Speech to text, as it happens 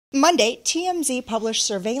Monday, TMZ published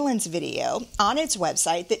surveillance video on its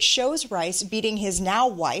website that shows Rice beating his now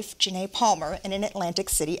wife, Janae Palmer, in an Atlantic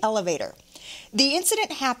City elevator. The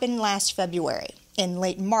incident happened last February. In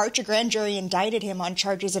late March, a grand jury indicted him on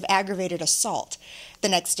charges of aggravated assault. The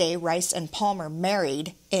next day, Rice and Palmer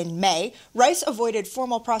married. In May, Rice avoided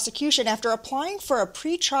formal prosecution after applying for a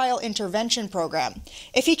pretrial intervention program.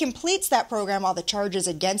 If he completes that program, all the charges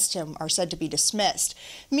against him are said to be dismissed.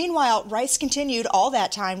 Meanwhile, Rice continued all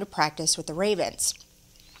that time to practice with the Ravens.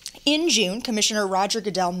 In June, Commissioner Roger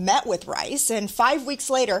Goodell met with Rice, and 5 weeks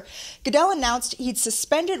later, Goodell announced he'd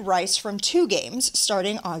suspended Rice from 2 games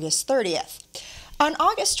starting August 30th. On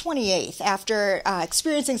August 28th, after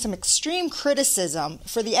experiencing some extreme criticism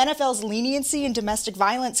for the NFL's leniency in domestic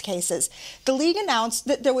violence cases, the league announced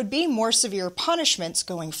that there would be more severe punishments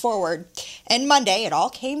going forward. And Monday, it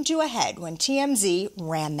all came to a head when TMZ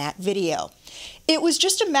ran that video. It was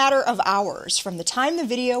just a matter of hours from the time the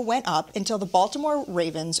video went up until the Baltimore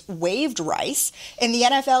Ravens waived Rice and the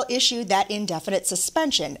NFL issued that indefinite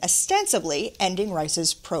suspension, ostensibly ending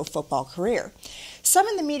Rice's pro football career. Some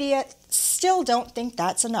in the media still don't think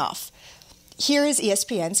that's enough. Here is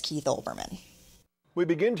ESPN's Keith Olbermann. We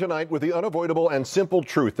begin tonight with the unavoidable and simple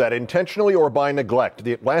truth that intentionally or by neglect,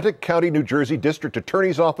 the Atlantic County, New Jersey District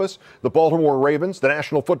Attorney's Office, the Baltimore Ravens, the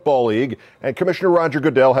National Football League, and Commissioner Roger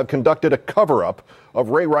Goodell have conducted a cover-up of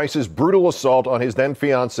Ray Rice's brutal assault on his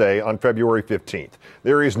then-fiancée on February 15th.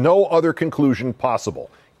 There is no other conclusion possible.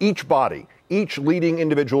 Each body, each leading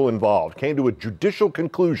individual involved came to a judicial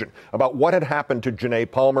conclusion about what had happened to Janae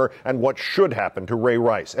Palmer and what should happen to Ray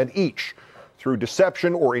Rice, and each, through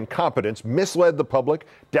deception or incompetence, misled the public,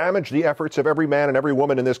 damaged the efforts of every man and every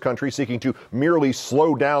woman in this country seeking to merely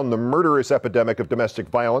slow down the murderous epidemic of domestic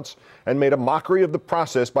violence, and made a mockery of the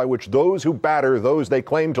process by which those who batter those they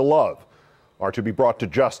claim to love are to be brought to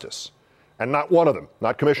justice. And not one of them,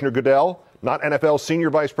 not Commissioner Goodell, not NFL Senior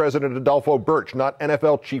Vice President Adolfo Birch, not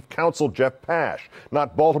NFL Chief Counsel Jeff Pash,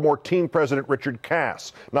 not Baltimore Team President Richard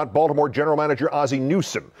Cass, not Baltimore General Manager Ozzie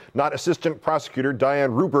Newsome, not Assistant Prosecutor Diane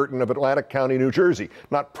Ruberton of Atlantic County, New Jersey,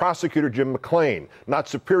 not Prosecutor Jim McClain, not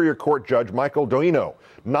Superior Court Judge Michael Doino,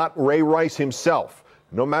 not Ray Rice himself.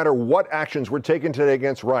 No matter what actions were taken today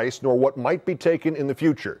against Rice, nor what might be taken in the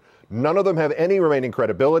future, none of them have any remaining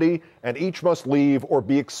credibility, and each must leave or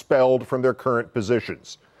be expelled from their current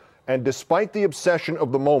positions. And despite the obsession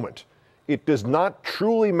of the moment, it does not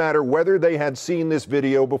truly matter whether they had seen this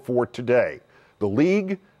video before today. The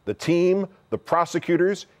league, the team, the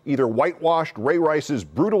prosecutors either whitewashed Ray Rice's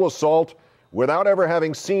brutal assault without ever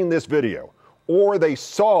having seen this video, or they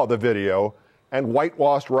saw the video and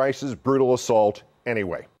whitewashed Rice's brutal assault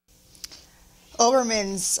anyway.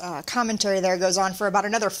 Olbermann's commentary there goes on for about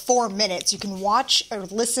another 4 minutes. You can watch or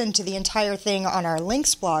listen to the entire thing on our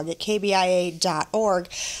links blog at KBIA.org.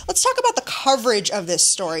 Let's talk about the coverage of this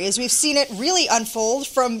story as we've seen it really unfold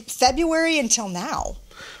from February until now.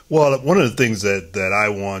 Well, one of the things that I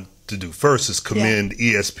want to do first is commend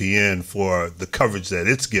ESPN for the coverage that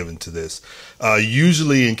it's given to this.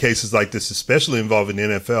 Usually in cases like this, especially involving the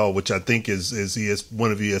NFL, which I think is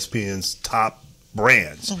one of ESPN's top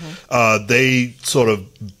brands, they sort of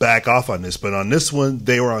back off on this, but on this one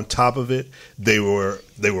they were on top of it. They were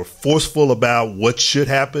forceful about what should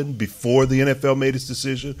happen before the NFL made its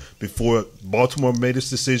decision, before Baltimore made its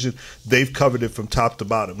decision. They've covered it from top to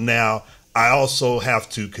bottom. Now I also have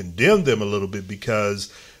to condemn them a little bit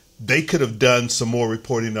because they could have done some more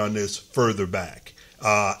reporting on this further back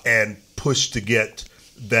and pushed to get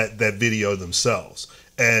that video themselves.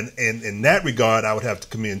 And in that regard, I would have to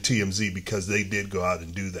commend TMZ because they did go out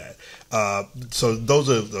and do that. So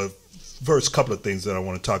those are the first couple of things that I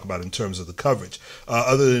want to talk about in terms of the coverage.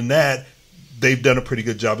 Other than that, they've done a pretty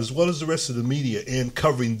good job, as well as the rest of the media, in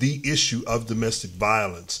covering the issue of domestic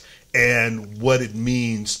violence and what it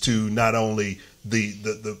means to not only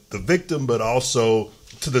the victim, but also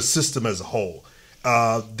to the system as a whole.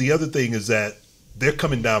 The other thing is that they're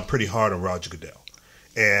coming down pretty hard on Roger Goodell.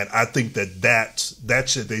 And I think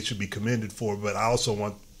they should be commended for, but I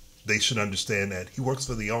also they should understand that he works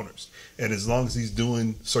for the owners. And as long as he's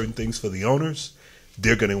doing certain things for the owners,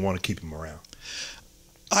 they're going to want to keep him around.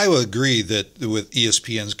 I would agree that with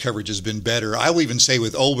ESPN's coverage has been better. I will even say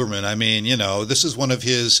with Olbermann, I mean, this is one of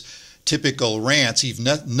his typical rants. He's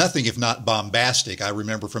nothing if not bombastic. I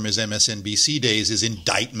remember from his MSNBC days his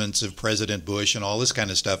indictments of President Bush and all this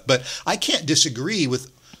kind of stuff. But I can't disagree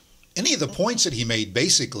with any of the points that he made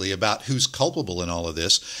basically about who's culpable in all of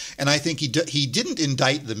this. And I think he didn't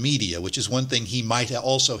indict the media, which is one thing he might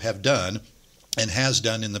also have done. and has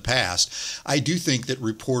done in the past. I do think that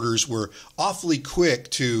reporters were awfully quick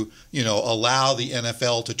to, allow the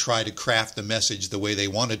NFL to try to craft the message the way they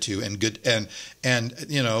wanted to, and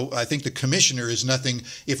I think the commissioner is nothing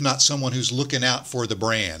if not someone who's looking out for the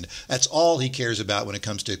brand. That's all he cares about when it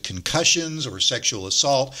comes to concussions or sexual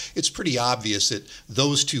assault. It's pretty obvious that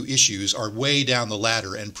those two issues are way down the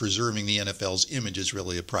ladder, and preserving the NFL's image is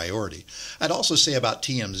really a priority. I'd also say about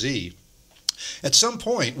TMZ, at some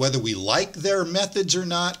point, whether we like their methods or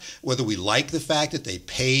not, whether we like the fact that they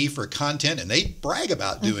pay for content, and they brag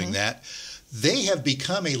about doing that, they have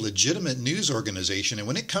become a legitimate news organization. And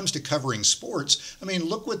when it comes to covering sports, I mean,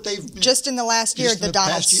 look what they've... Just in the last year, the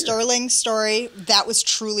Donald Sterling story, that was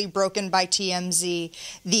truly broken by TMZ.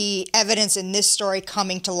 The evidence in this story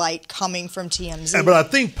coming to light, coming from TMZ. But I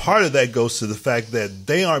think part of that goes to the fact that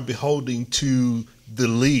they aren't beholden to the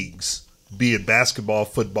leagues, be it basketball,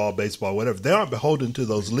 football, baseball, whatever. They aren't beholden to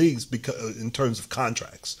those leagues because in terms of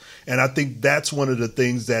contracts. And I think that's one of the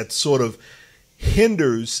things that sort of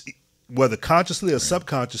hinders, whether consciously or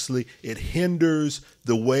subconsciously, it hinders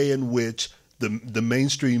the way in which the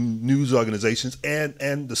mainstream news organizations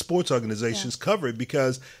and the sports organizations cover it,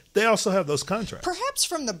 because they also have those contracts. Perhaps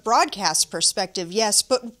from the broadcast perspective, yes,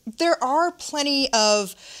 but there are plenty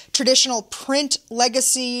of traditional print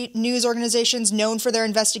legacy news organizations known for their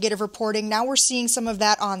investigative reporting. Now we're seeing some of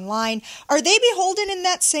that online. Are they beholden in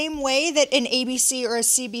that same way that an ABC or a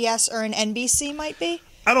CBS or an NBC might be?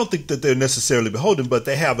 I don't think that they're necessarily beholden, but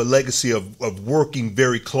they have a legacy of working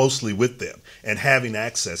very closely with them and having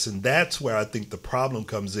access. And that's where I think the problem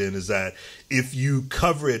comes in, is that if you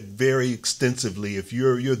cover it very extensively, if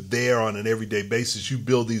you're there on an everyday basis, you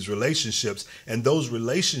build these relationships, and those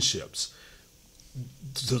relationships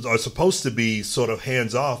are supposed to be sort of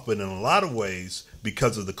hands off, but in a lot of ways,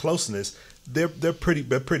 because of the closeness, they're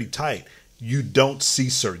pretty tight. You don't see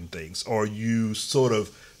certain things, or you sort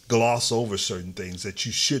of gloss over certain things that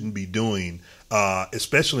you shouldn't be doing,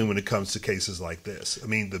 especially when it comes to cases like this. I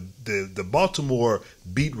mean, the Baltimore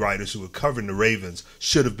beat writers who were covering the Ravens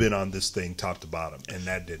should have been on this thing top to bottom, and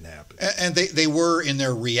that didn't happen. And they were, in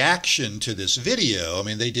their reaction to this video, I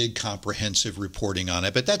mean, they did comprehensive reporting on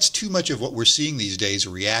it, but that's too much of what we're seeing these days,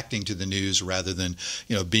 reacting to the news rather than,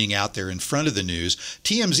 being out there in front of the news.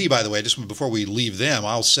 TMZ, by the way, just before we leave them,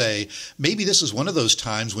 I'll say maybe this is one of those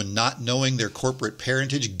times when not knowing their corporate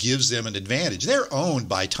parentage gives them an advantage. They're owned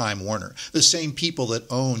by Time Warner, the same people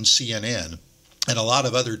that own CNN and a lot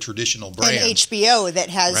of other traditional brands. And HBO that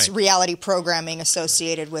has reality programming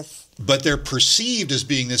associated with. But they're perceived as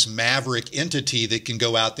being this maverick entity that can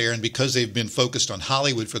go out there, and because they've been focused on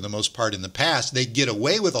Hollywood for the most part in the past, they get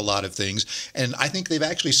away with a lot of things. And I think they've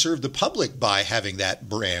actually served the public by having that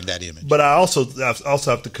brand, that image. But I also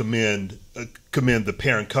have to commend the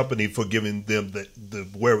parent company for giving them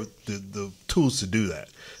the tools to do that,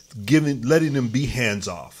 letting them be hands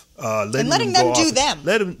off. Letting them do them.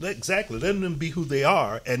 Letting them be who they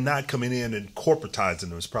are, and not coming in and corporatizing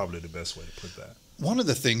them is probably the best way to put that. One of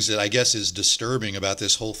the things that I guess is disturbing about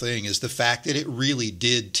this whole thing is the fact that it really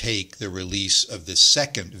did take the release of this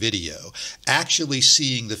second video, actually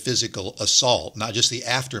seeing the physical assault, not just the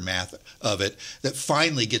aftermath of it, that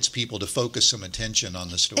finally gets people to focus some attention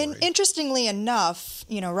on the story. And interestingly enough,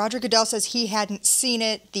 Roger Goodell says he hadn't seen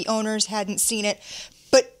it, the owners hadn't seen it,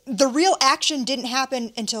 but the real action didn't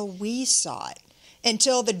happen until we saw it,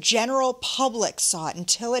 until the general public saw it,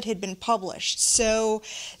 until it had been published. So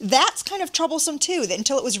that's kind of troublesome too, that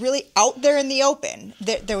until it was really out there in the open,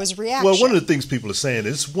 there was reaction. Well, one of the things people are saying,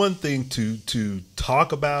 it's one thing to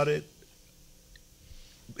talk about it,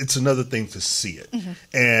 it's another thing to see it. Mm-hmm.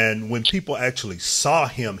 And when people actually saw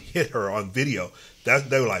him hit her on video,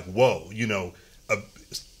 they were like, whoa,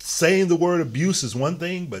 saying the word abuse is one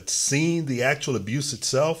thing, but seeing the actual abuse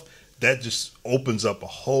itself, that just opens up a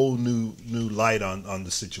whole new light on the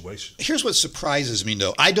situation. Here's what surprises me,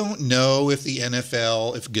 though. I don't know if the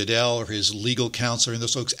NFL, if Goodell or his legal counselor and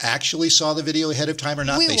those folks actually saw the video ahead of time or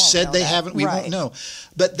not. They said they haven't. We won't know.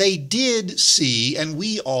 But they did see, and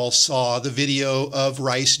we all saw, the video of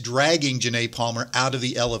Rice dragging Janae Palmer out of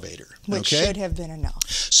the elevator. Which should have been enough.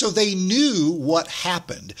 So they knew what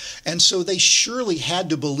happened. And so they surely had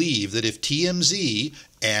to believe that if TMZ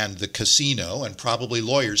and the casino and probably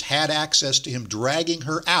lawyers had access to him dragging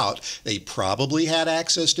her out, they probably had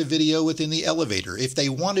access to video within the elevator. If they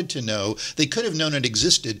wanted to know, they could have known it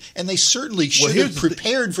existed, and they certainly should have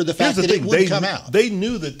prepared for the fact that it would come out. They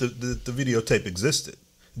knew that the videotape existed.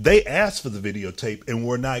 They asked for the videotape and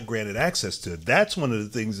were not granted access to it. That's one of the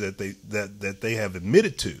things that they have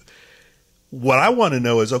admitted to. What I want to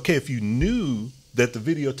know is, okay, if you knew that the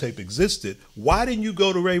videotape existed, why didn't you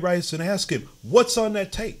go to Ray Rice and ask him, what's on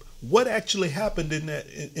that tape? what actually happened in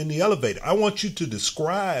the elevator. I want you to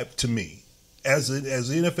describe to me, as an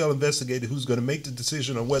NFL investigator who's going to make the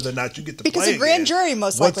decision on whether or not you get to play because a grand jury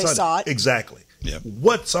most likely saw it. Exactly. Yep.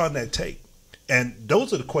 What's on that tape? And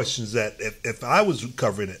those are the questions that if I was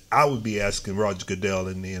covering it, I would be asking Roger Goodell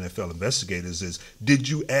and the NFL investigators is, did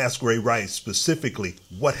you ask Ray Rice specifically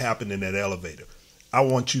what happened in that elevator? I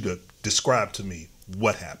want you to describe to me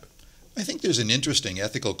what happened. I think there's an interesting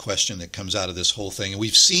ethical question that comes out of this whole thing. And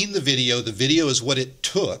we've seen the video. The video is what it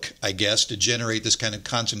took, I guess, to generate this kind of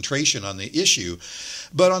concentration on the issue.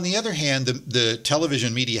 But on the other hand, the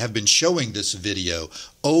television media have been showing this video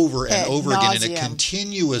over and over again in a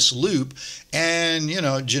continuous loop. And, you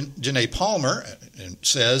know, Janae Palmer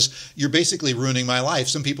says, you're basically ruining my life.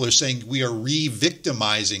 Some people are saying we are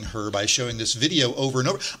re-victimizing her by showing this video over and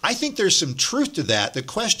over. I think there's some truth to that. The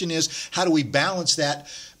question is, how do we balance that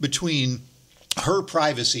between her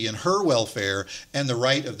privacy and her welfare and the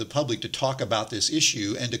right of the public to talk about this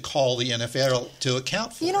issue and to call the NFL to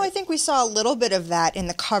account for it? You know, I think we saw a little bit of that in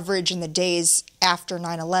the coverage in the days after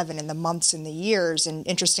 9/11, in the months and the years. And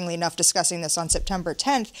interestingly enough, discussing this on September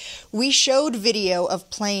 10th, we showed video of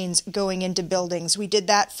planes going into buildings. We did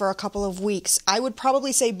that for a couple of weeks. I would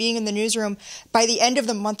probably say, being in the newsroom, by the end of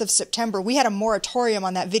the month of September, we had a moratorium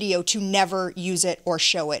on that video to never use it or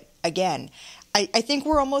show it again. I think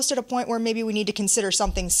we're almost at a point where maybe we need to consider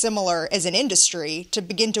something similar as an industry to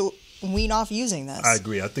begin to wean off using this. I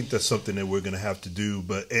agree. I think that's something that we're going to have to do.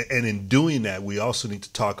 And in doing that, we also need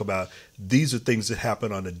to talk about these are things that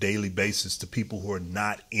happen on a daily basis to people who are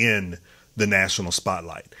not in the national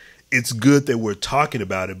spotlight. It's good that we're talking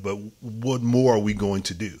about it, but what more are we going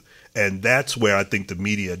to do? And that's where I think the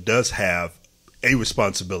media does have a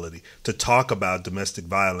responsibility to talk about domestic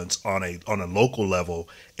violence on a local level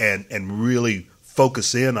and really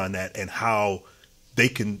focus in on that and how they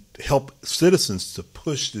can help citizens to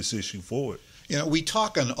push this issue forward. You know, we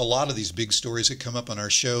talk on a lot of these big stories that come up on our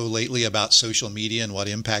show lately about social media and what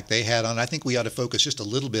impact they had on. I think we ought to focus just a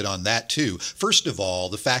little bit on that too. First of all,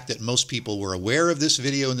 the fact that most people were aware of this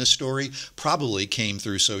video and this story probably came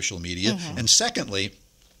through social media. Mm-hmm. And secondly,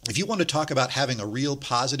 if you want to talk about having a real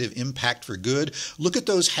positive impact for good, look at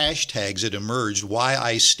those hashtags that emerged, why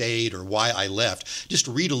I stayed or why I left. Just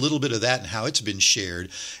read a little bit of that and how it's been shared.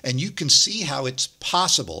 And you can see how it's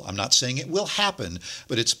possible. I'm not saying it will happen,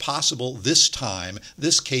 but it's possible this time,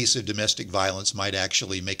 this case of domestic violence might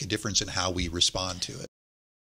actually make a difference in how we respond to it.